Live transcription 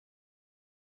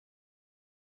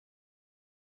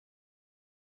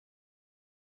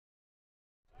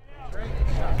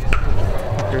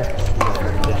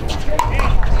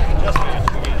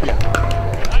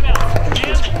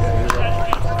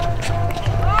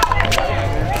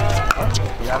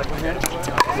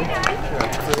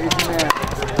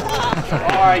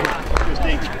right,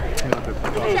 Christine.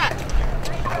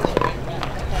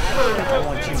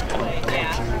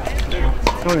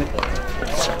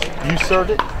 You served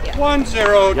it?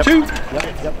 1-0-2.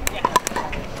 Yep.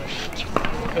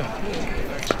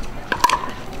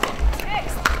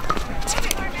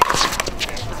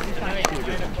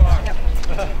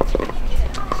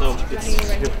 So it's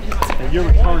your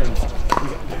return.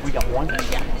 We got one.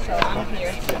 Yeah. So I'm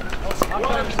here.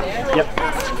 Yep.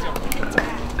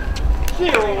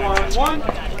 0-1-1.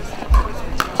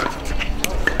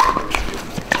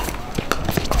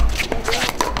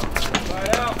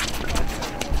 Right out.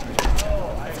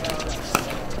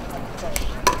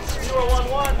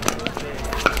 0-1-1.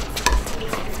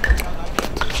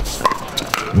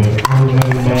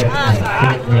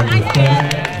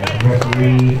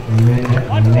 Referee Lynn.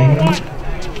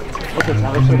 Okay,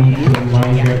 now let's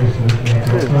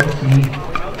see.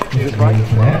 Is this right?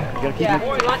 Yeah.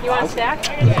 You want to stack?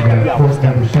 Court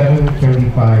number 7,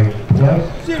 35 plus.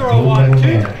 0-1-2.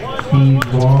 Steve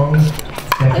Long,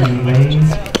 Stephanie Lane,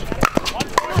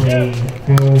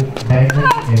 Phil Bagley,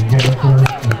 and Jennifer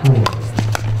McCoy.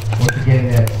 Once again,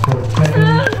 that's Court 7,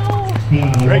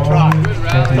 Steve Great try. Long,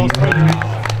 Stephanie Lane,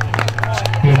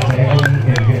 Phil Bagley,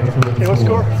 and Jennifer McCoy. Okay, what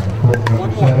score? Court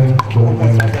number 7, goal by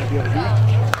line.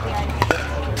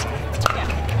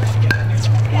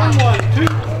 1-1-2.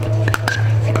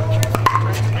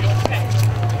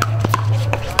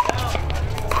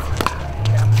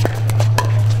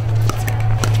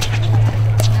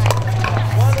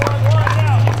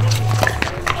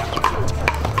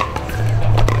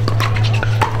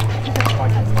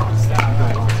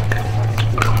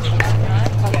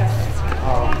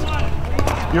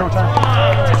 Your return.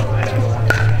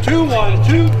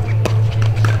 2-1-2.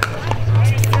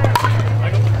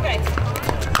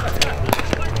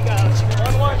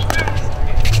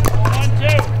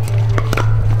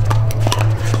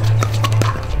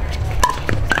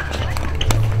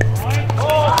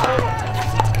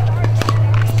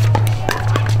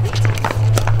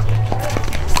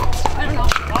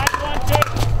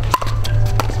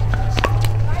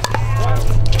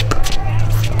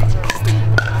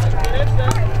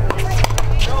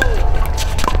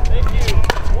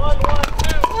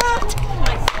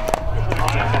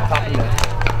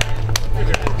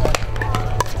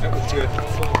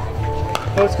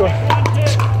 Let's go.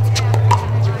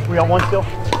 We got one still.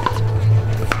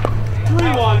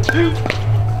 3-1-2.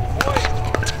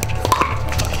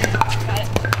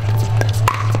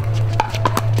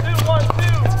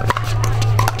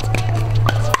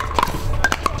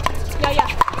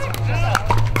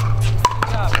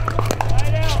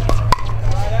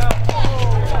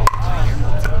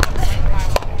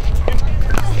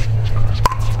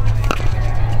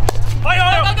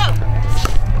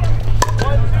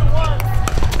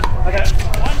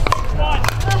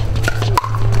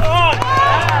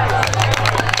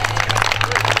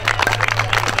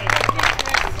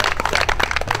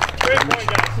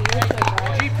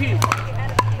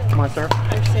 Come on, sir.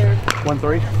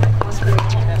 1-3.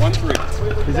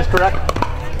 1-3. Is this correct?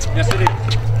 Yes, it is.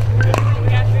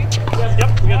 Yep.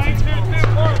 We got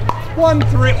 2-2-1.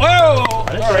 1-3. Whoa!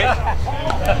 Sorry.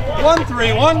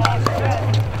 1-3-1.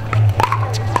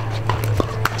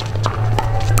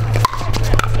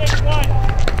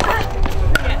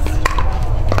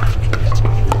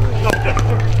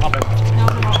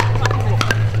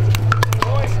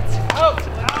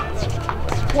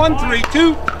 One,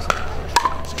 3-2.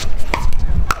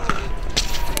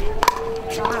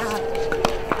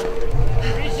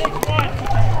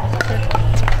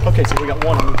 Okay, so we got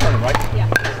one on the return, right? Yeah.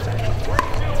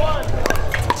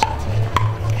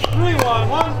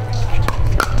 3-1-1.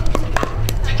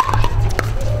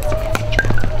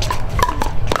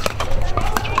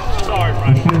 Sorry,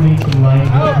 Brian. Proceeding to line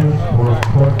judges for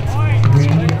court 3.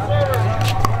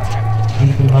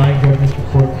 Need the line judges for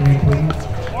court 3, please.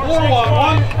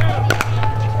 4-1-1.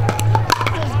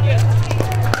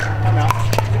 Time out.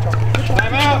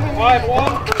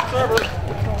 5-1 for the server.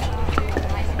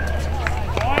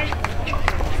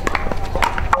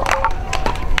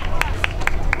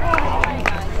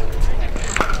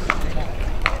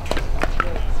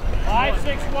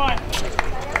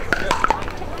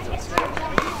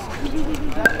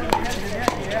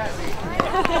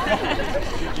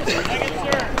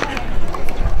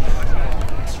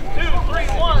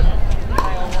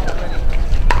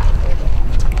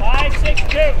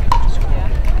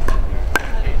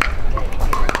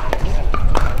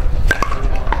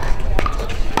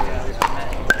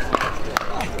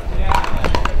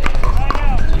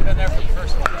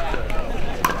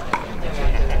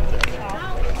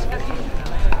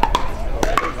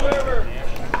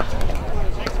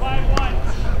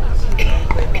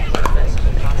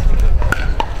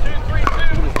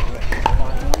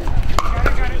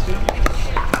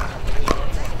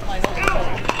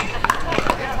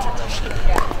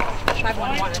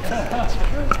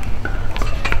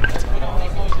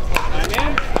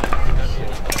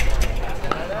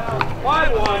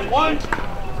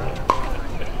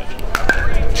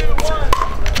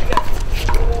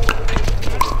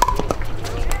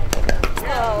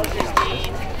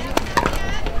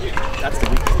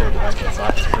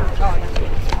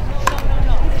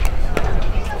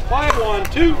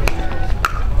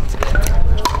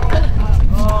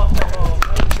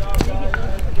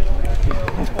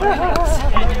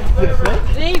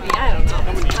 Maybe, I don't know.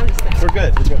 I'm just thinking. We're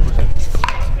good.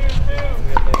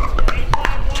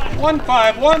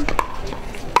 1-5-1.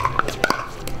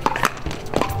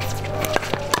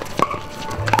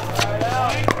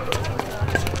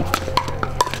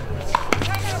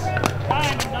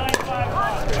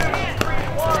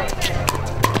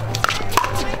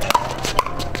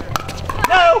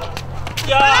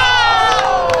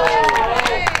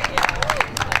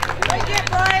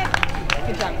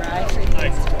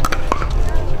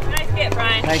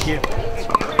 Thank you.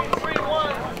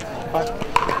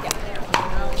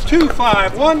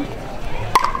 2-5-1.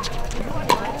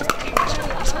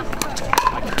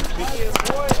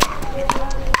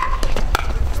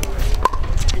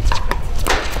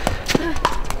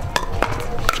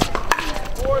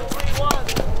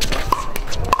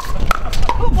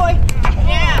 Oh boy.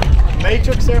 Yeah.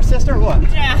 Matrix there, sister, or what?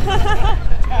 Yeah.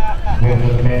 We have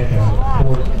another match on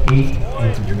court 8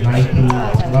 and 19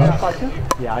 plus.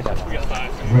 Yeah, I got that.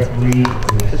 Referee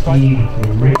is Steve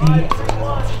Ricky.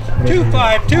 2-5-2.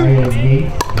 Kyle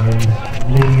Yates and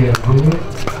Lydia Lewis.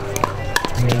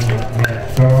 And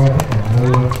Jessica-Staub and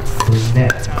Noah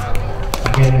Burnett.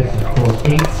 Again, this is court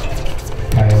 8.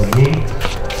 Kyle Yates,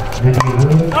 Lydia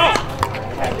Lewis,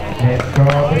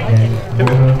 Jessica-Staub and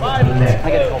Noah Burnett. I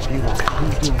gotta help you.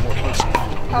 Who's doing more first?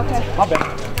 Okay. My bad.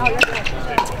 Oh, you're good.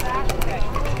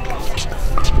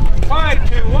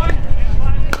 5-2-1.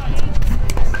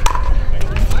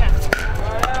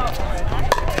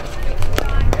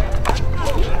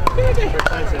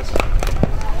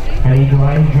 I need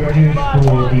line judges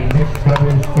for the mixed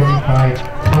doubles 35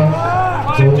 plus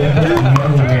gold medal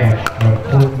match on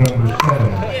court number 7.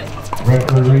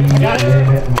 Referee Lynn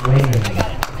Lehman.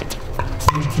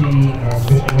 CC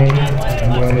Miss Lehman,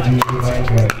 you want to do the line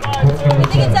judge. Court number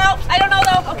 7. It's out. I don't know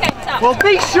though. Okay, stop. Well,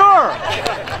 be sure.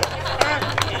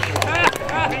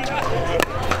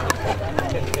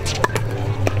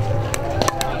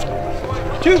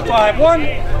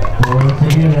 2-5-1. Once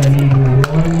again, I need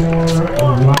one more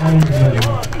linesman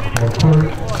for court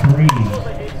 3.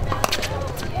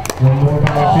 One more by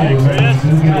 2. You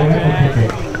do get a raffle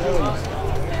ticket.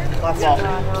 That's all.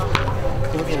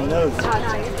 Look at the nose.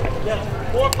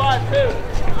 4-5-2.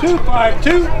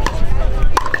 2-5-2.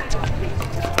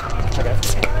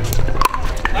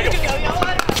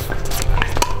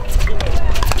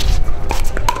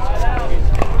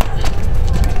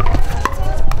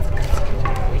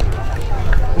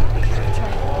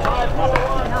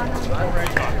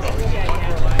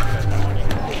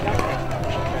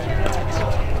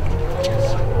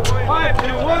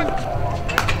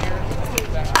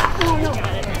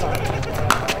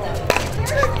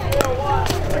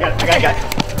 I got it.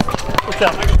 What's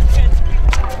up?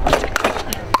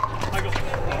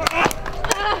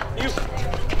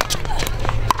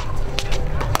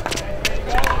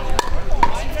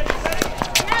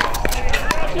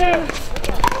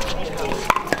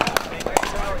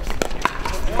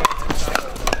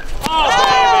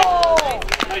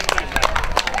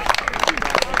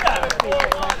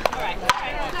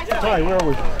 Sorry, where are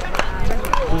we?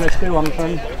 We're going to stay on the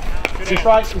phone. Is this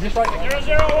right? Is this right?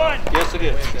 0-0-1. Yes, it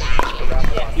is.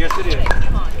 Yes, it is.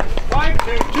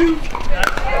 5-2-2.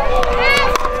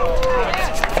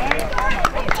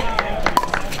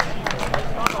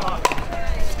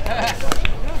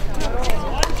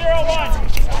 1-0-1.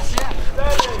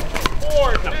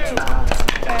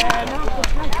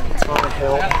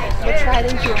 7-4-2. It's right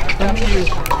in here.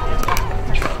 1-0-2.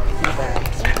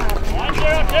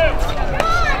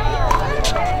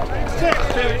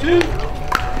 6-2-2.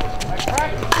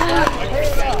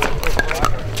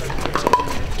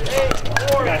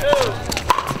 8-4-2.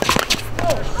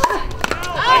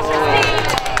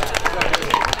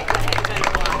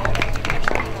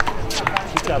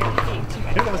 Good job.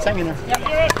 Here, let's hang in there.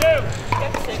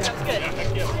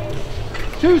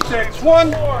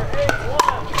 2-6-1.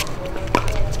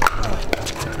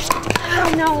 Oh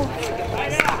no.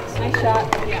 Nice shot.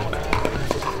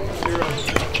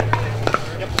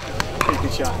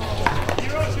 Good shot.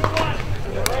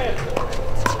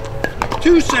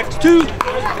 2-6-2.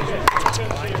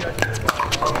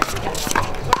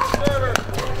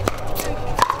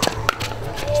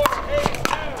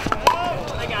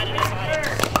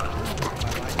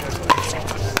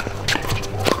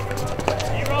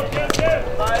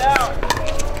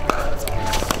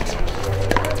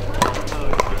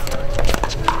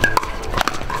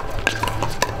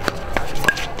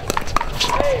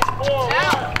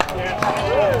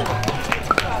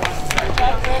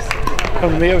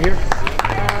 Come to me over here.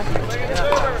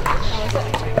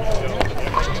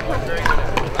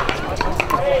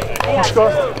 What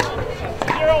score?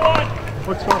 0-1.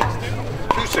 What score?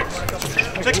 2-6-2. 2-6.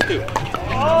 6-2.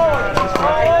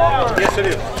 Yes, it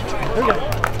is.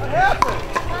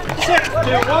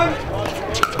 6-2-1.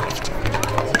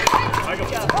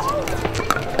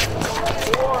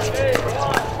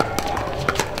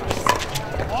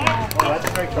 That's a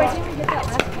great try.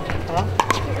 Huh?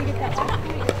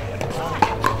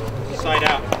 Side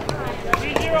out.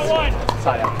 3-0-1.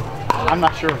 Side out. I'm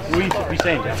not sure. We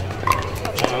saying that.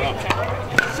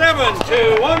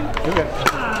 7-2-1. Okay.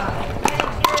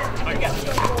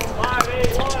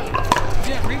 5-8-1.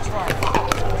 Didn't reach far.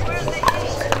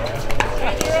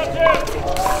 3-0-2.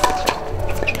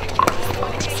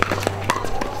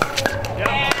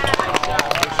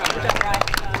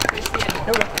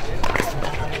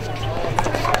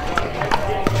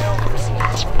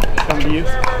 Come to you.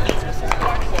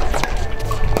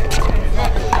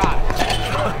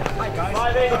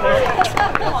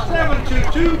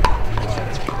 7-2-2.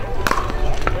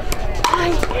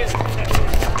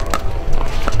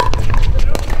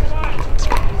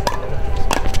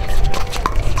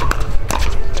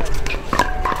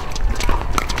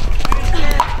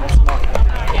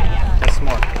 That's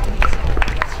smart.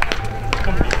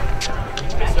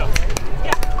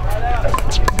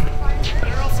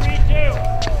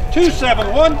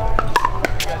 2-7-1. You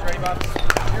guys ready, Bob?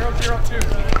 0-0-2.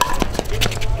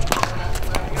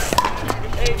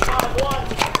 8-5-1.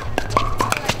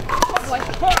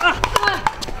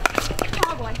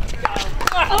 Oh boy.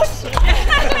 Oh shit.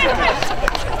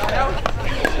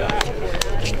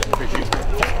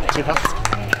 Good help.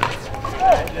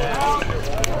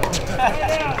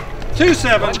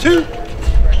 2-7-2.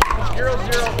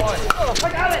 0-0-1. I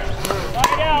got it.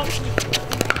 Right out.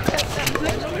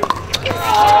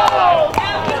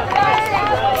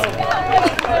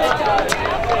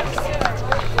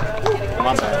 Come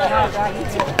on, back.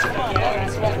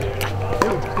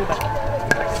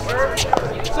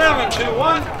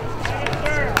 7-2-1.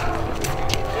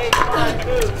 8-5-2.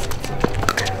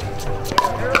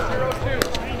 0-0-2.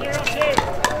 3-0-2.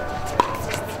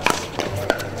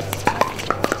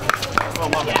 Oh,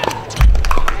 my bad.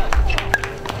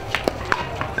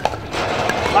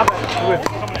 My bad. Good.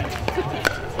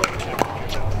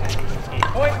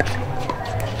 Point.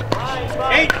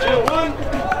 8-2-1.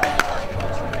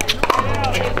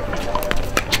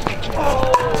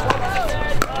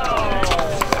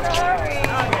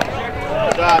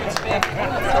 Shot.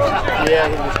 Yeah.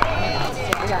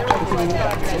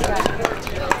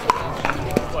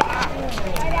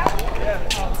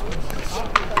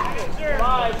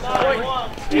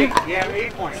 8, yeah,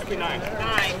 8 points. 9.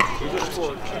 She just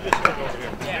scored. She just scored over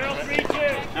here.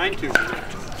 0-3-2. 9-2.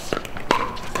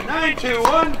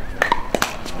 9-2-1.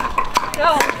 Go.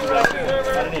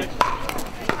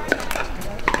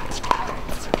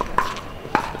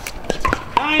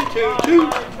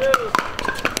 9-2-2.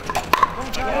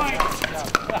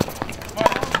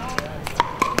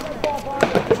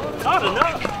 Not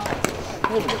enough.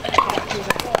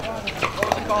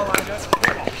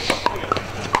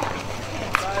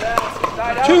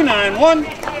 2-9-1.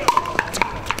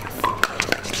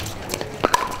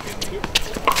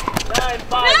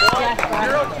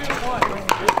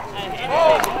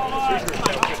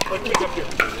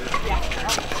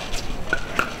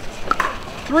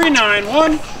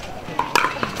 3-9-1.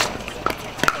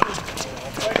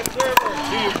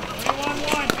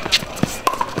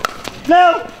 No!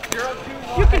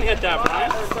 You can hit that,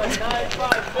 Brian.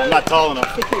 I'm not tall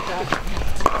enough.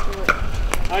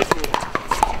 Nice move.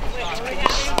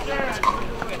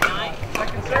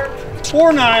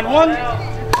 4-9-1.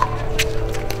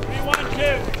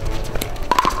 3-1-2.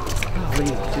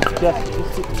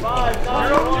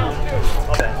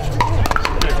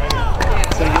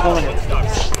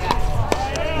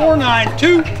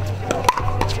 4-9-2.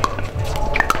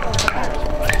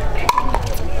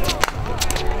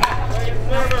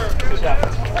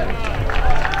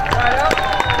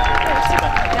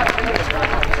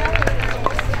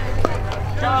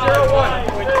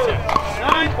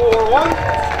 9-4-1.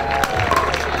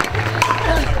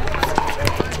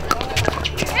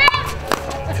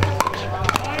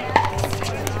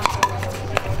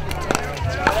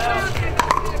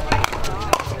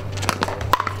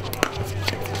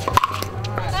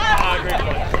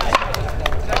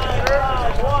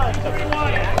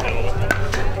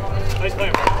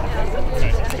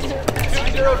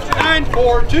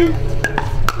 9-4-2. 3-0-2.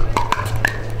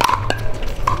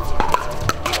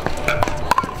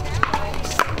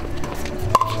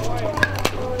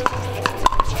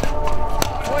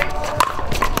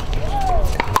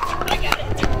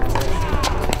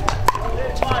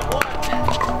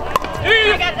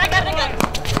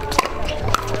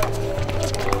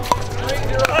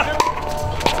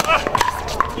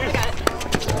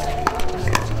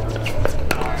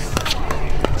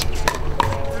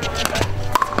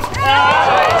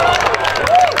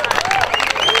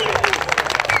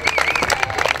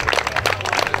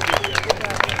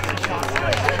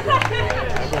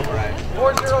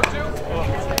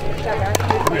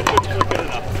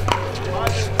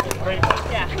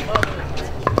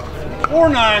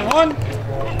 4-9-1.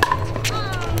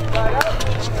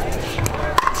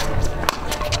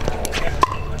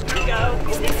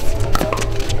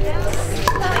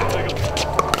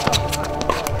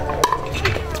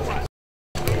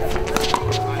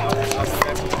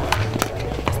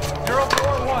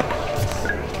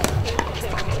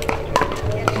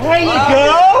 There you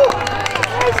go!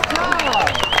 Nice job!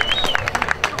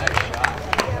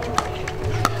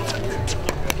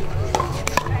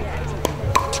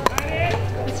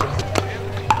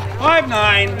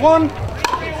 5-9-1.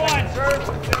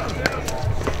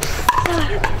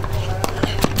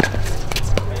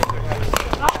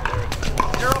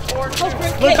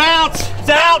 Good bounce! It's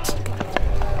out!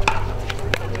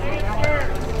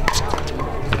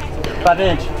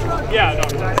 5-inch. Yeah, no.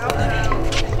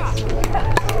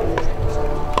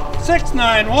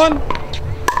 6-9-1.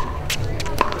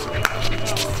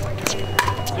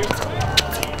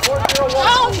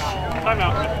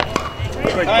 Timeout.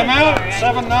 Timeout.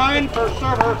 7-9 for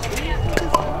server.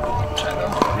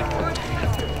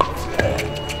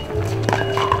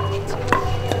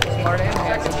 Smart and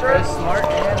handsome, Chris. Smart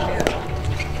and handsome.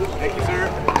 Thank you, sir.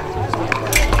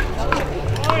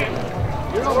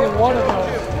 You're only one of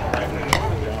those.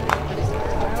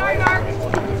 Sorry, Mark.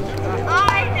 I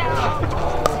know.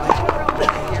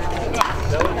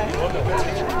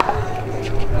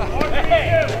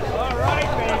 All right,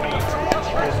 baby.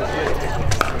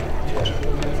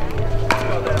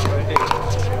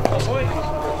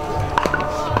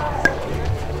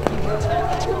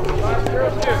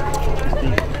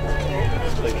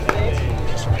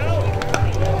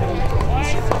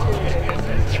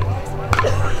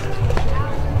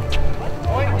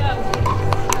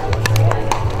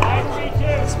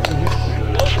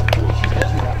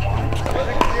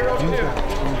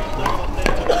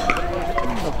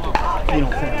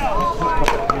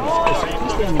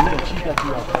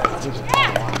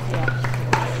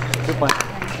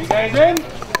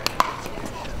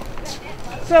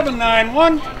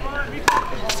 7-9-1.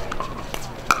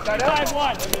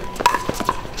 5-1.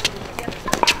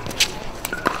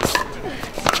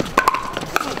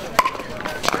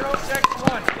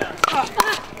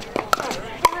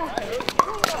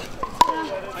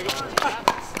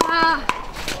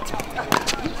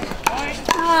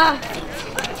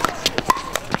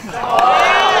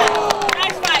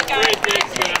 Nice fight, guys.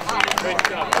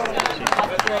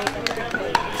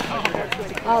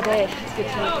 All day. It's good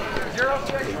team.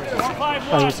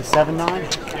 Oh, it was a 7-9?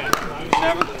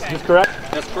 7. Is this correct?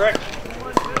 That's correct.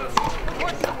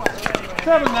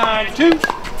 7-9-2.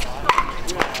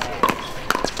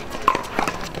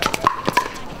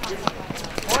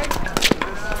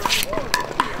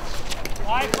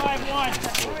 5-5-1.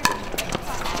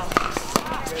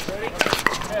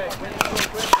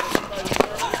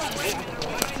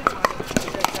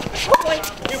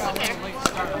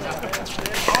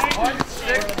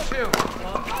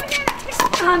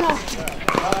 Oh, no.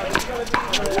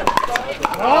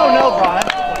 Oh, no, Brian.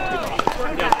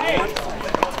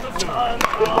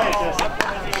 Good play, sis.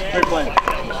 Great play.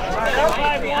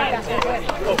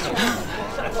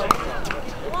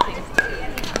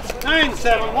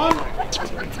 9-7-1.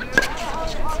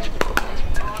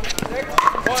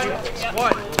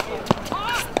 1.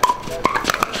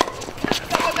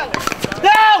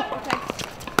 No!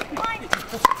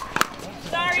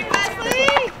 Sorry, Wesley.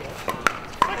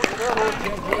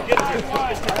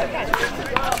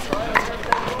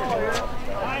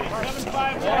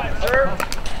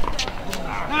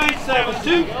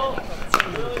 9-7-2.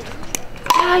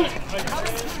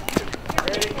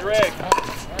 Greg.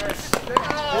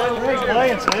 Great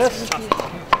playing, sis.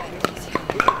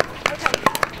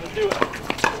 Let's do it.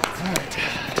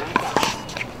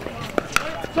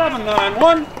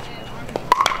 7-9-1.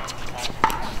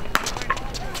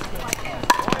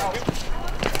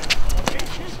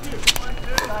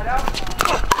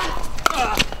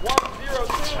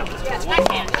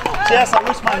 1-0-2. Jess, I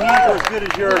wish my knees were as good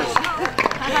as yours.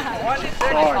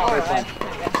 Sorry.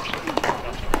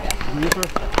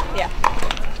 Yeah.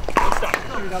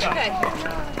 Okay.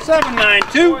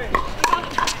 7-9-2.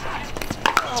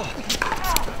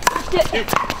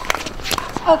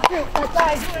 Oh, shoot. That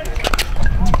died.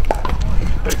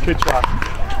 Good shot.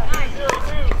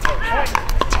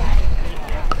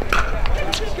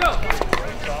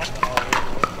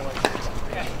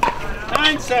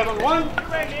 9-7-1.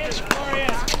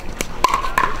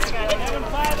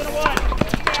 7-5-1.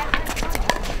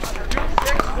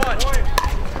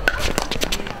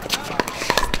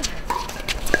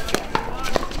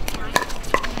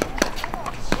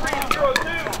 9-7-1.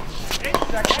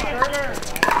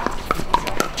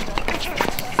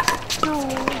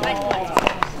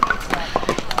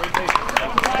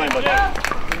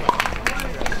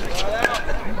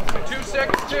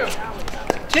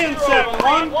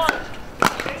 10-7-1.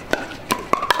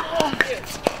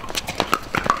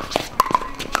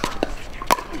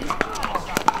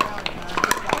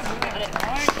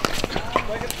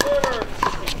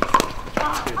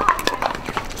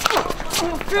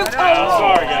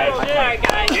 Sorry, guys. Sorry,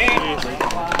 guys.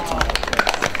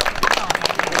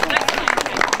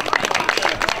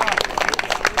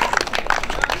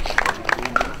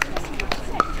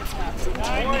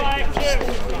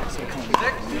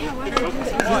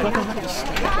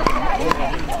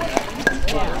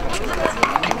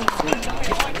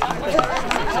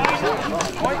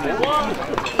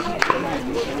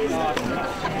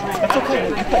 That's okay.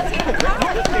 You play.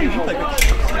 You play.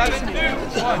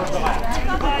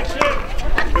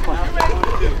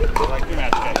 Good play. Like the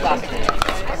match, guys.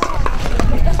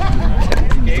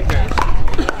 Game there.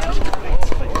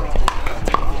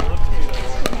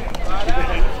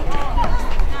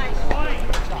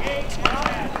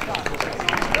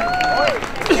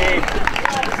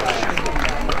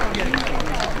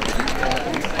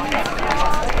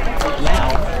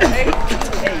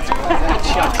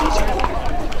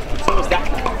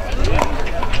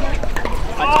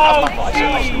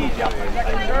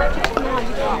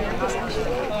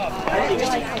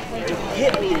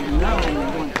 Hit me at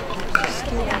 9.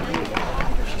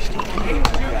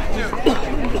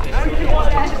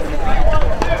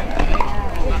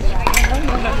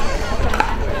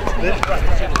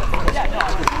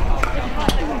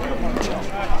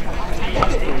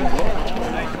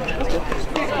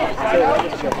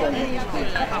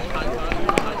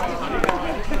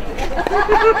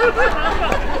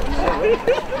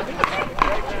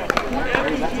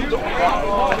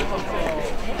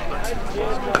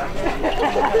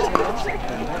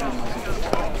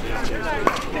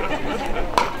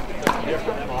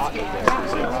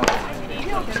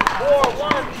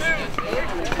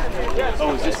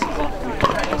 Oh, is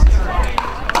this?